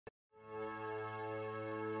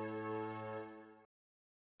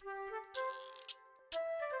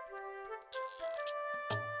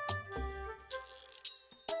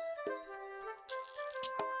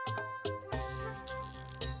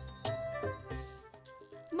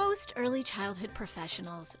Most early childhood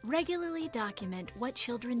professionals regularly document what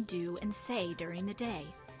children do and say during the day.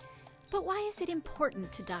 But why is it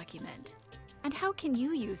important to document? And how can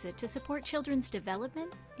you use it to support children's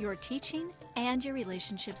development, your teaching, and your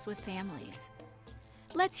relationships with families?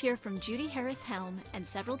 Let's hear from Judy Helm and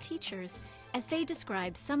several teachers as they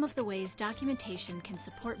describe some of the ways documentation can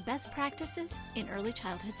support best practices in early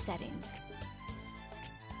childhood settings.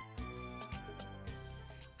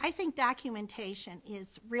 I think documentation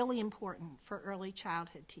is really important for early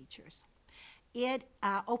childhood teachers. It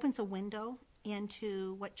opens a window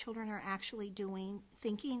into what children are actually doing,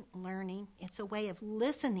 thinking, learning. It's a way of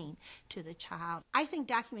listening to the child. I think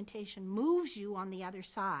documentation moves you on the other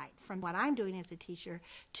side from what I'm doing as a teacher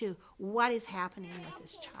to what is happening with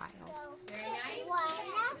this child. Very nice.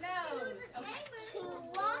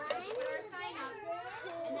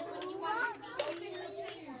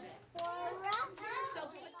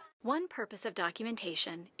 One purpose of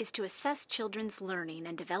documentation is to assess children's learning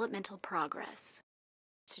and developmental progress.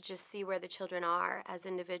 To just see where the children are as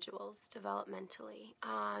individuals developmentally.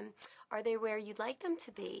 Are they where you'd like them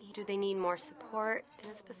to be? Do they need more support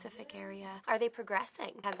in a specific area? Are they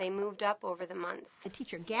progressing? Have they moved up over the months? The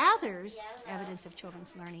teacher gathers evidence of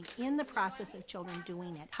children's learning in the process of children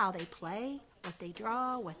doing it. How they play, what they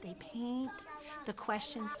draw, what they paint, the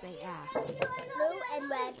questions they ask. Blue and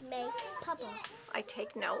red make purple. I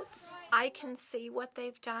take notes. I can see what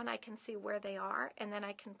they've done, I can see where they are, and then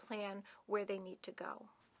I can plan where they need to go.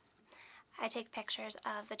 I take pictures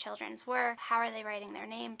of the children's work, how are they writing their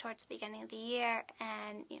name towards the beginning of the year,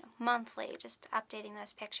 and monthly just updating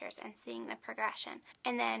those pictures and seeing the progression.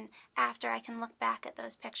 And then after, I can look back at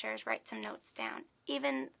those pictures, write some notes down.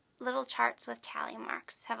 Even little charts with tally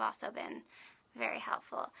marks have also been very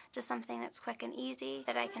helpful. Just something that's quick and easy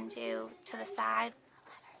that I can do to the side.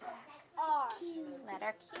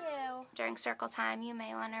 Letter Q. During circle time, you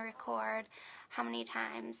may want to record how many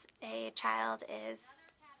times a child is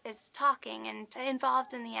talking and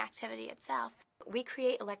involved in the activity itself. We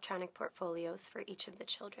create electronic portfolios for each of the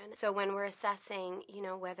children. So when we're assessing,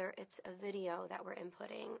 whether it's a video that we're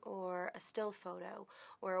inputting or a still photo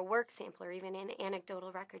or a work sample or even an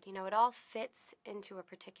anecdotal record, it all fits into a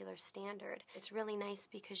particular standard. It's really nice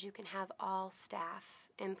because you can have all staff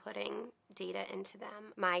inputting data into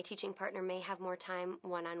them. My teaching partner may have more time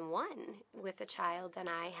one-on-one with a child than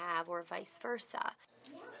I have, or vice versa.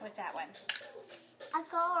 What's that one? A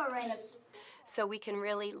goal race. So we can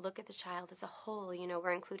really look at the child as a whole.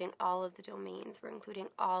 We're including all of the domains. We're including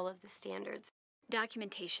all of the standards.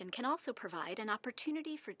 Documentation can also provide an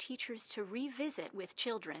opportunity for teachers to revisit with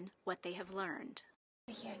children what they have learned.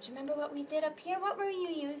 Here, do you remember what we did up here? What were you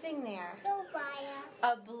using there? Blow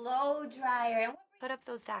dryer. A blow dryer. Put up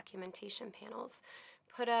those documentation panels.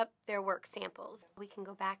 Put up their work samples. We can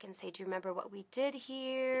go back and say, do you remember what we did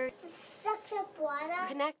here?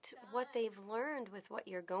 Connect what they've learned with what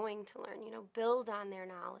you're going to learn, build on their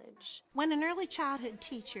knowledge. When an early childhood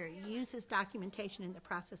teacher uses documentation in the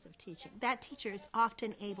process of teaching, that teacher is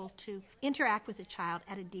often able to interact with a child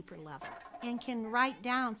at a deeper level and can write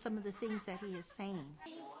down some of the things that he is saying.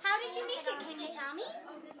 How did you make it? Can you tell me?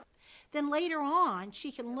 Then later on,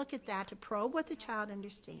 she can look at that to probe what the child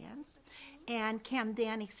understands and can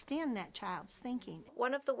then extend that child's thinking.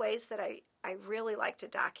 One of the ways that I really like to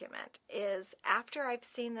document is after I've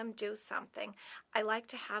seen them do something, I like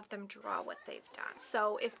to have them draw what they've done.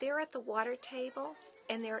 So if they're at the water table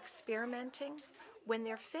and they're experimenting, when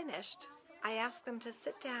they're finished, I ask them to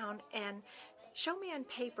sit down and show me on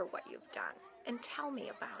paper what you've done and tell me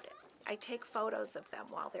about it. I take photos of them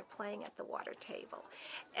while they're playing at the water table.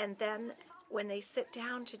 And then when they sit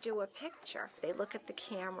down to do a picture, they look at the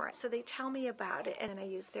camera. So they tell me about it, and then I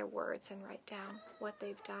use their words and write down what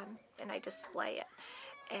they've done, and I display it.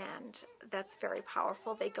 And that's very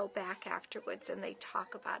powerful. They go back afterwards and they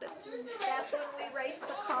talk about it. That's when we race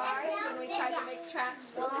the cars, when we try to make tracks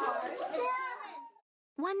for the cars.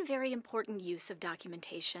 One very important use of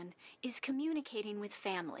documentation is communicating with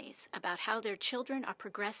families about how their children are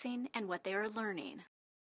progressing and what they are learning.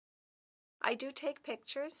 I do take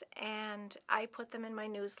pictures and I put them in my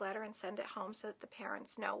newsletter and send it home so that the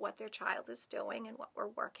parents know what their child is doing and what we're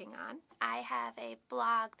working on. I have a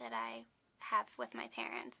blog that I have with my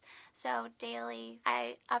parents. So daily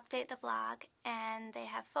I update the blog and they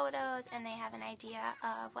have photos and they have an idea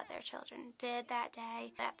of what their children did that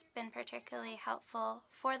day. That's been particularly helpful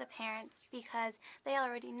for the parents because they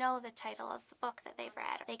already know the title of the book that they've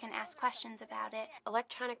read. They can ask questions about it.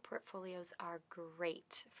 Electronic portfolios are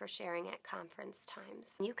great for sharing at conference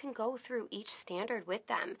times. You can go through each standard with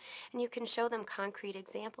them and you can show them concrete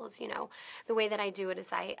examples. You know, the way that I do it is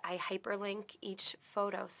I hyperlink each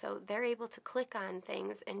photo so they're able to click on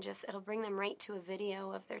things and just it'll bring them right to a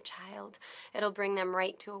video of their child. It'll bring them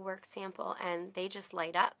right to a work sample and they just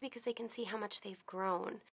light up because they can see how much they've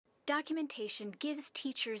grown. Documentation gives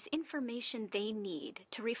teachers information they need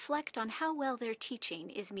to reflect on how well their teaching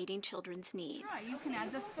is meeting children's needs. Right, you can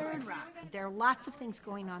add the third rock. There are lots of things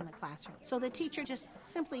going on in the classroom. So the teacher just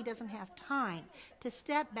simply doesn't have time to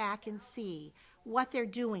step back and see what they're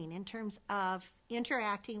doing in terms of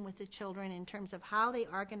interacting with the children, in terms of how they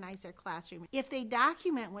organize their classroom. If they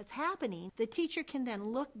document what's happening, the teacher can then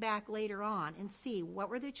look back later on and see what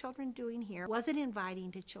were the children doing here. Was it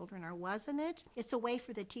inviting to children or wasn't it? It's a way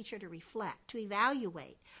for the teacher to reflect, to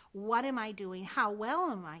evaluate. What am I doing? How well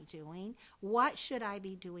am I doing? What should I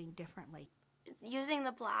be doing differently? Using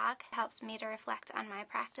the blog helps me to reflect on my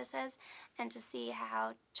practices and to see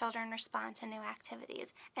how children respond to new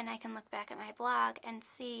activities. And I can look back at my blog and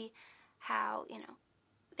see how,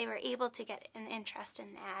 they were able to get an interest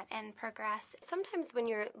in that and progress. Sometimes when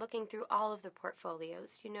you're looking through all of the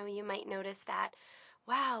portfolios, you might notice that,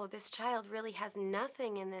 wow, this child really has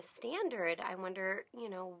nothing in this standard. I wonder,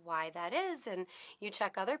 why that is. And you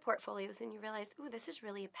check other portfolios and you realize, ooh, this is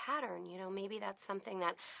really a pattern. Maybe that's something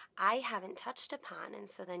that I haven't touched upon. And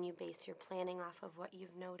so then you base your planning off of what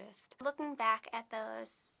you've noticed. Looking back at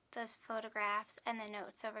those photographs and the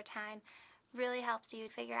notes over time really helps you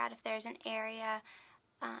figure out if there's an area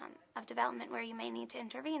of development where you may need to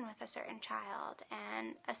intervene with a certain child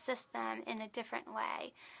and assist them in a different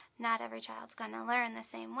way. Not every child's going to learn the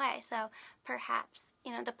same way, so perhaps,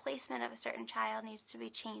 the placement of a certain child needs to be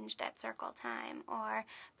changed at circle time, or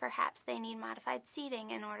perhaps they need modified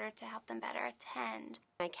seating in order to help them better attend.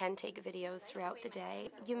 I can take videos throughout the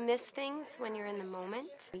day. You miss things when you're in the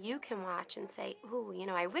moment. You can watch and say, ooh,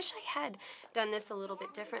 I wish I had done this a little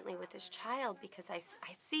bit differently with this child because I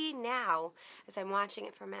see now, as I'm watching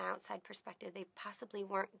it from an outside perspective, they possibly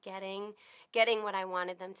weren't getting what I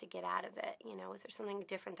wanted them to get out of it. Is there something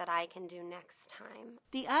different that I can do next time?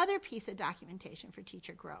 The other piece of documentation for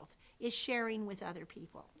teacher growth is sharing with other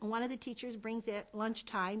people. One of the teachers brings at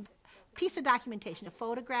lunchtime piece of documentation, a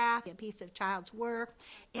photograph, a piece of child's work,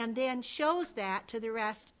 and then shows that to the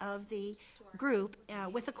rest of the group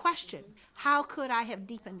with a question. How could I have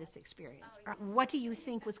deepened this experience? Or what do you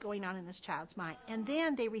think was going on in this child's mind? And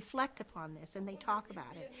then they reflect upon this and they talk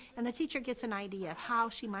about it. And the teacher gets an idea of how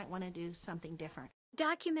she might want to do something different.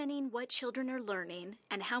 Documenting what children are learning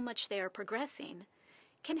and how much they are progressing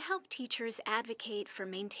can help teachers advocate for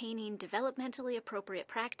maintaining developmentally appropriate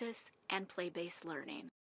practice and play-based learning.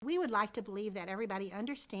 We would like to believe that everybody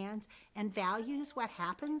understands and values what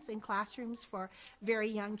happens in classrooms for very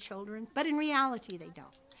young children, but in reality they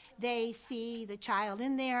don't. They see the child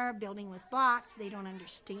in there building with blocks. They don't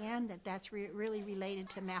understand that that's really related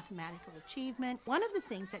to mathematical achievement. One of the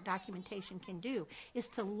things that documentation can do is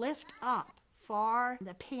to lift up for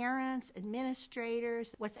the parents,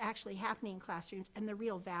 administrators, what's actually happening in classrooms and the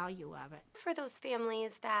real value of it. For those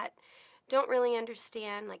families that don't really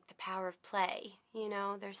understand the power of play,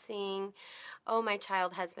 they're seeing, oh, my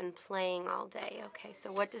child has been playing all day. Okay,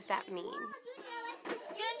 so what does that mean?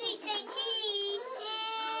 Judy, say cheese.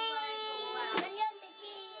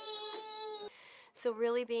 So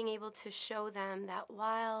really being able to show them that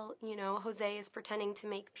while, Jose is pretending to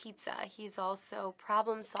make pizza, he's also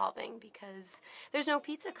problem solving because there's no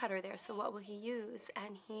pizza cutter there, so what will he use?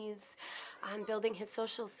 And he's building his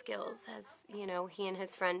social skills as, he and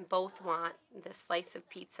his friend both want this slice of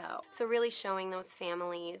pizza. So really showing those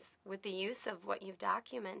families with the use of what you've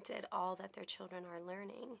documented, all that their children are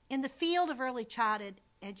learning. In the field of early childhood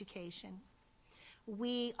education,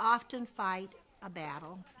 we often fight a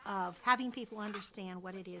battle of having people understand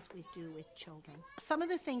what it is we do with children. Some of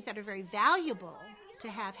the things that are very valuable to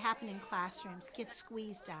have happen in classrooms get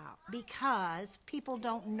squeezed out because people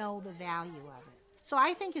don't know the value of it. So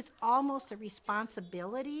I think it's almost a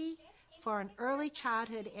responsibility for an early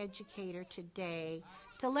childhood educator today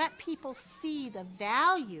to let people see the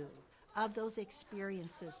value of those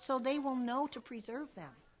experiences so they will know to preserve them.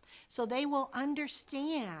 So they will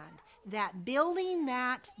understand that building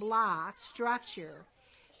that block structure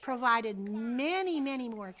provided many, many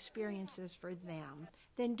more experiences for them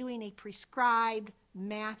than doing a prescribed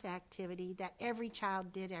math activity that every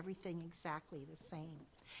child did everything exactly the same.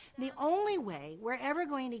 The only way we're ever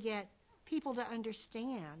going to get people to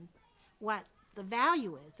understand what the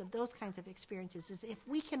value is of those kinds of experiences is if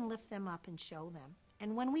we can lift them up and show them.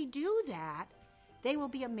 And when we do that, they will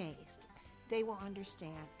be amazed. They will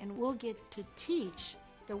understand, and we'll get to teach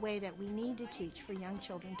the way that we need to teach for young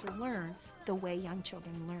children to learn the way young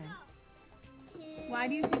children learn. Why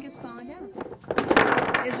do you think it's falling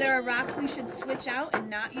down? Is there a rock we should switch out and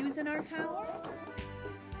not use in our tower?